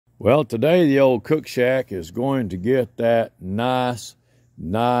Well, today the old cook shack is going to get that nice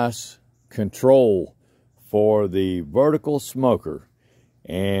control for the vertical smoker.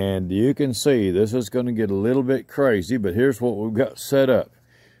 And you can see this is going to get a little bit crazy, but here's what we've got set up.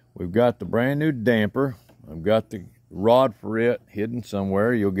 We've got the brand new damper. I've got the rod for it hidden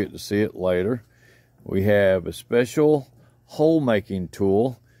somewhere. You'll get to see it later. We have a special hole making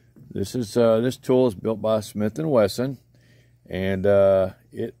tool. This tool is built by Smith & Wesson, and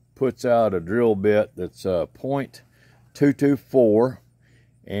it puts out a drill bit that's .224,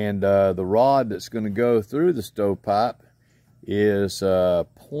 and the rod that's going to go through the stovepipe is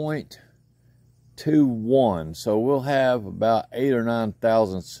 .21. So we'll have about 8 or 9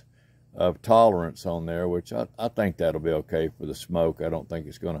 thousandths of tolerance on there, which I think that'll be okay for the smoke. I don't think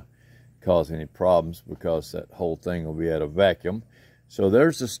it's going to cause any problems because that whole thing will be at a vacuum. So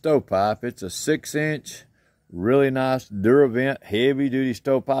there's the stovepipe. It's a 6-inch, really nice Duravent heavy-duty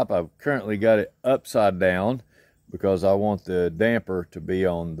stovepipe. I've currently got it upside down because I want the damper to be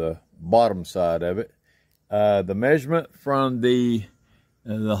on the bottom side of it. The measurement from the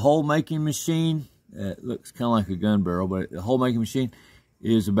hole making machine, it looks kind of like a gun barrel, but the hole making machine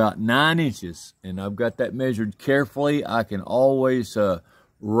is about 9 inches, and I've got that measured carefully. I can always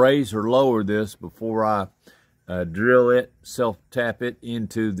raise or lower this before I drill it, self-tap it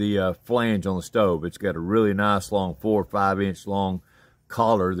into the flange on the stove. It's got a really nice long 4 or 5 inch long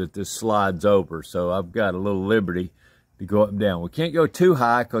collar that this slides over, so I've got a little liberty to go up and down. We can't go too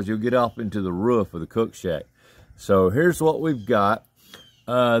high because you'll get off into the roof of the cook shack. So here's what we've got.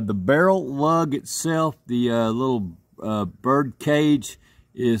 The barrel lug itself, the little bird cage,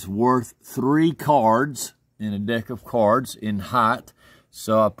 is worth 3 cards in a deck of cards in height.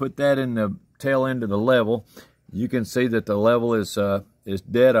 So I put that in the tail end of the level. You can see that the level is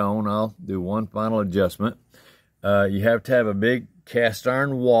dead on. I'll do one final adjustment. You have to have a big cast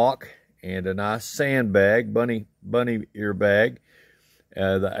iron wok and a nice sandbag, bunny ear bag.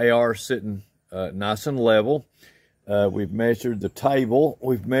 The AR sitting nice and level. We've measured the table.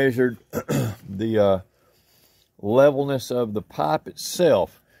 We've measured the levelness of the pipe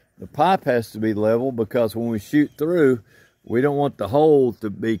itself. The pipe has to be level because when we shoot through, we don't want the hole to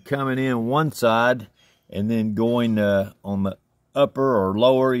be coming in one side and then going on the upper or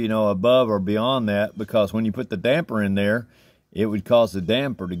lower, above or beyond that, because when you put the damper in there, it would cause the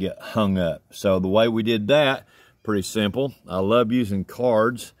damper to get hung up. So the way we did that, pretty simple. I love using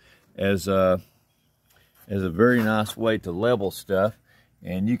cards as a very nice way to level stuff.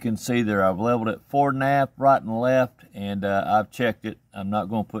 And you can see there I've leveled it 4.5 right and left, and I've checked it. I'm not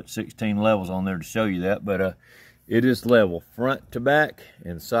going to put 16 levels on there to show you that, but it is level front to back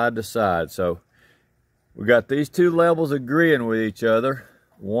and side to side. So we got these two levels agreeing with each other.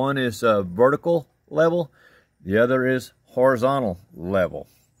 One is vertical level, the other is horizontal level.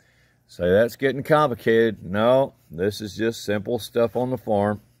 So that's getting complicated. No, this is just simple stuff on the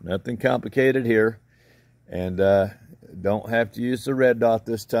farm. Nothing complicated here. And don't have to use the red dot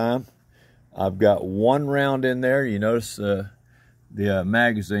this time. I've got 1 round in there. You notice the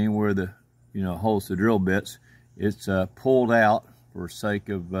magazine where the holds the drill bits. It's pulled out for sake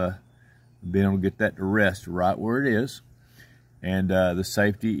of being able to get that to rest right where it is. And the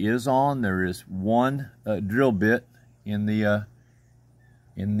safety is on. There is 1 drill bit in the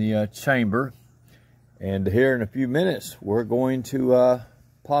chamber. And here in a few minutes, we're going to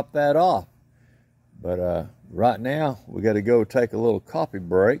pop that off. But right now, we got to go take a little coffee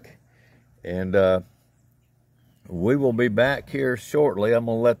break. And we will be back here shortly. I'm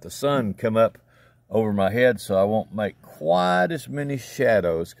going to let the sun come up over my head so I won't make quite as many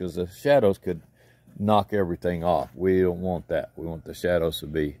shadows, because the shadows could knock everything off. We don't want that. We want the shadows to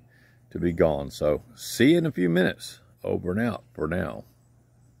be gone. So see you in a few minutes. Over and out for now.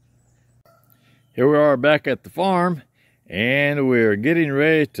 Here we are back at the farm, and we're getting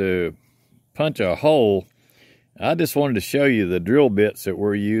ready to punch a hole. I just wanted to show you the drill bits that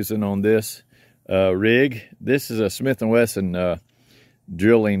we're using on this rig. This is a Smith & Wesson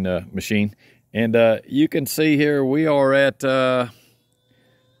drilling machine. And you can see here we are at, let's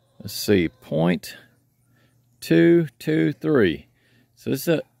see, .223. So this is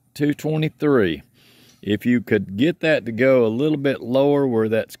at 223. If you could get that to go a little bit lower where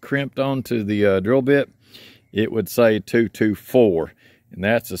that's crimped onto the drill bit, it would say 224. And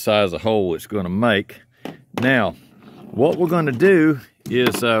that's the size of hole it's going to make. Now, what we're going to do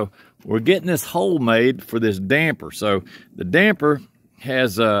is we're getting this hole made for this damper. So the damper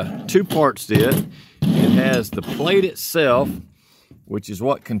has 2 parts to it. It has the plate itself, which is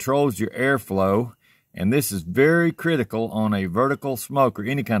what controls your airflow. And this is very critical on a vertical smoker,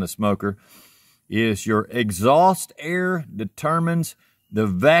 any kind of smoker, is your exhaust air determines the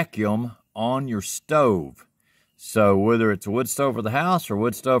vacuum on your stove. So whether it's a wood stove for the house or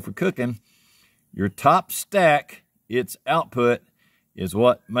wood stove for cooking, your top stack, its output, is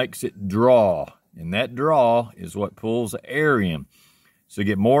what makes it draw. And that draw is what pulls the air in. So you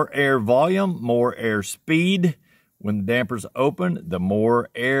get more air volume, more air speed. When the damper's open, the more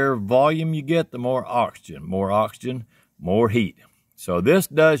air volume you get, the more oxygen. More oxygen, more heat. So this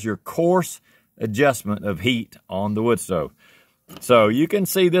does your coarse adjustment of heat on the wood stove. So you can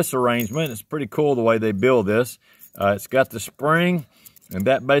see this arrangement. It's pretty cool the way they build this. It's got the spring, and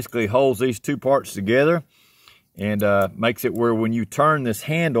that basically holds these two parts together and makes it where when you turn this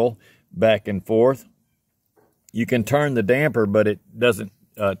handle back and forth, you can turn the damper, but it doesn't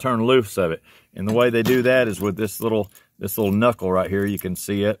turn loose of it. And the way they do that is with this little knuckle right here. You can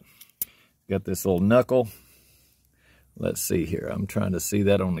see it. Got this little knuckle. Let's see here. I'm trying to see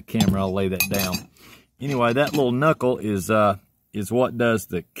that on the camera. I'll lay that down. Anyway, that little knuckle is what does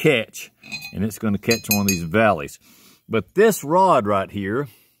the catch, and it's going to catch one of these valleys. But this rod right here,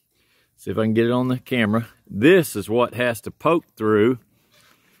 see if I can get it on the camera, this is what has to poke through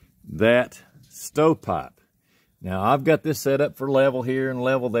that stovepipe. Now, I've got this set up for level here and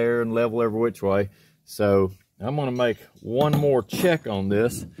level there and level every which way. So I'm going to make one more check on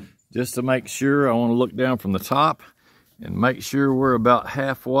this just to make sure. I want to look down from the top and make sure we're about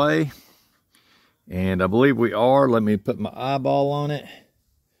halfway. And I believe we are. Let me put my eyeball on it.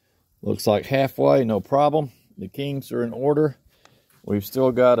 Looks like halfway, no problem. The kings are in order. We've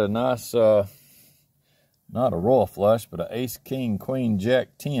still got a nice, not a royal flush, but an ace, king, queen, jack,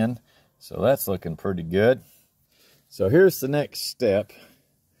 10. So that's looking pretty good. So here's the next step.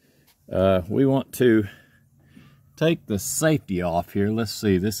 We want to take the safety off here. Let's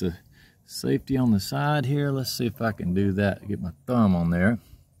see, this is safety on the side here. Let's see if I can do that. Get my thumb on there.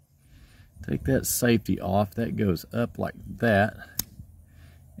 Take that safety off. That goes up like that.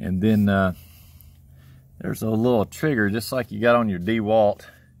 And then there's a little trigger just like you got on your DeWalt.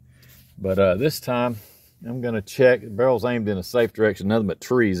 But this time I'm going to check. The barrel's aimed in a safe direction, nothing but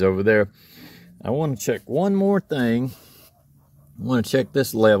trees over there. I want to check one more thing. I want to check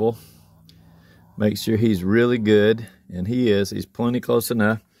this level. Make sure he's really good. And he is. He's plenty close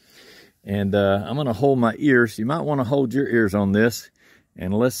enough. And I'm going to hold my ears. You might want to hold your ears on this.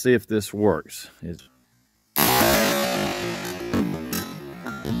 And let's see if this works.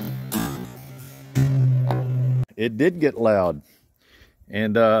 It did get loud.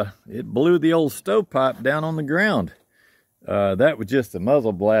 And it blew the old stovepipe down on the ground. That was just the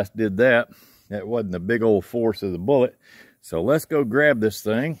muzzle blast did that. That wasn't the big old force of the bullet. So let's go grab this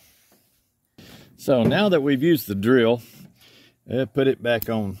thing. So now that we've used the drill, put it back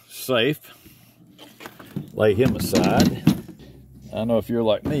on safe. Lay him aside. I know if you're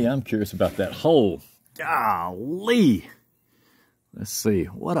like me, I'm curious about that hole. Golly. Let's see.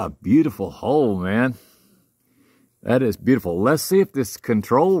 What a beautiful hole, man. That is beautiful. Let's see if this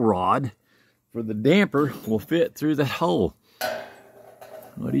control rod for the damper will fit through that hole.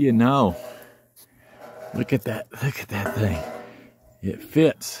 What do you know? Look at that. Look at that thing. It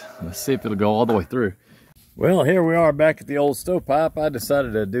fits. Let's see if it'll go all the way through. Well, here we are back at the old stovepipe. I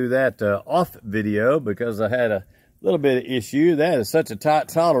decided to do that off video because I had a little bit of issue. That is such a tight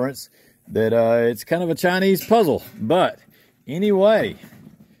tolerance that it's kind of a Chinese puzzle. But anyway,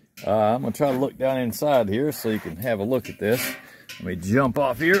 I'm going to try to look down inside here so you can have a look at this. Let me jump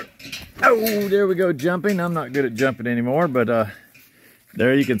off here. Oh, there we go, jumping. I'm not good at jumping anymore, but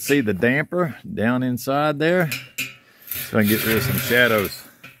there you can see the damper down inside there. So I can get rid of some shadows.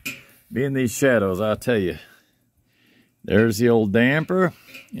 Being these shadows, I'll tell you. There's the old damper,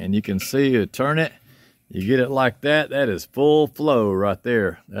 and you can see you turn it. You get it like that, that is full flow right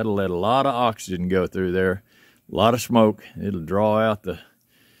there. That'll let a lot of oxygen go through there. A lot of smoke. It'll draw out the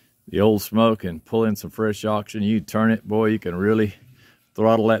old smoke and pull in some fresh oxygen. You turn it, boy, you can really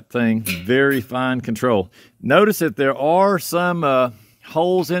throttle that thing. Very fine control. Notice that there are some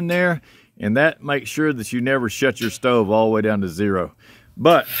holes in there, and that makes sure that you never shut your stove all the way down to 0.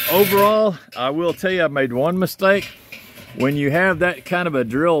 But overall, I will tell you I made one mistake. When you have that kind of a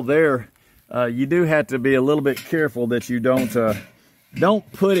drill there, you do have to be a little bit careful that you don't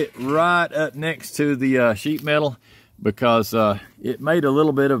put it right up next to the sheet metal, because it made a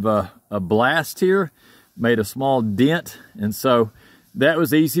little bit of a blast here, made a small dent, and so that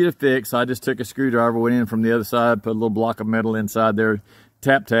was easy to fix. I just took a screwdriver, went in from the other side, put a little block of metal inside there,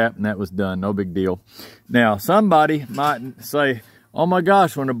 tap, tap, and that was done. No big deal. Now, somebody might say, oh my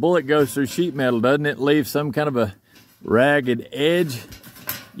gosh, when a bullet goes through sheet metal, doesn't it leave some kind of a ragged edge?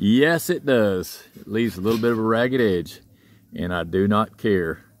 Yes, it does. It leaves a little bit of a ragged edge, and I do not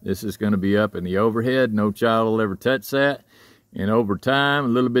care. This is going to be up in the overhead. No child will ever touch that. And over time, a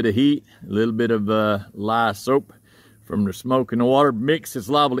little bit of heat, a little bit of lye soap from the smoke and the water mix, it's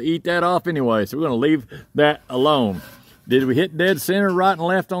liable to eat that off anyway. So we're gonna leave that alone. Did we hit dead center right and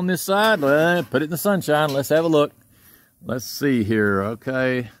left on this side? Well, put it in the sunshine, let's have a look. Let's see here,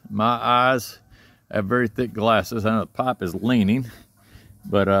 okay. My eyes have very thick glasses. I know the pipe is leaning,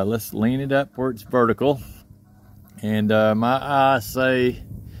 but let's lean it up where it's vertical. And my eyes say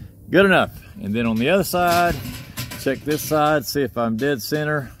good enough. And then on the other side, check this side, see if I'm dead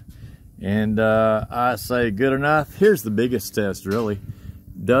center. And I say good enough. Here's the biggest test, really.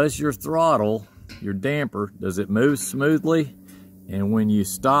 Does your throttle, your damper, does it move smoothly? And when you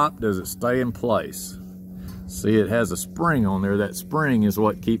stop, does it stay in place? See, it has a spring on there. That spring is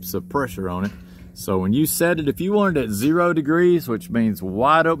what keeps the pressure on it. So when you set it, if you want it at 0 degrees, which means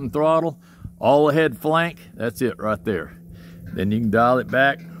wide open throttle, all ahead flank, that's it right there. Then you can dial it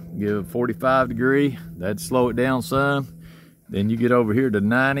back, give it 45 degree, that'd slow it down some. Then you get over here to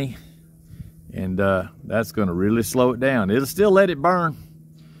 90, and that's gonna really slow it down. It'll still let it burn.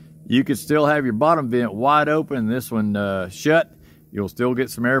 You could still have your bottom vent wide open, this one shut. You'll still get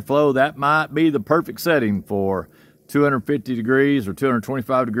some airflow. That might be the perfect setting for 250 degrees or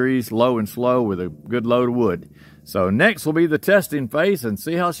 225 degrees, low and slow with a good load of wood. So next will be the testing phase and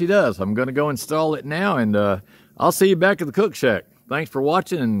see how she does. I'm gonna go install it now, and I'll see you back at the cook shack. Thanks for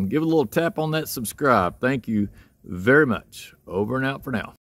watching, and give a little tap on that subscribe. Thank you very much. Over and out for now.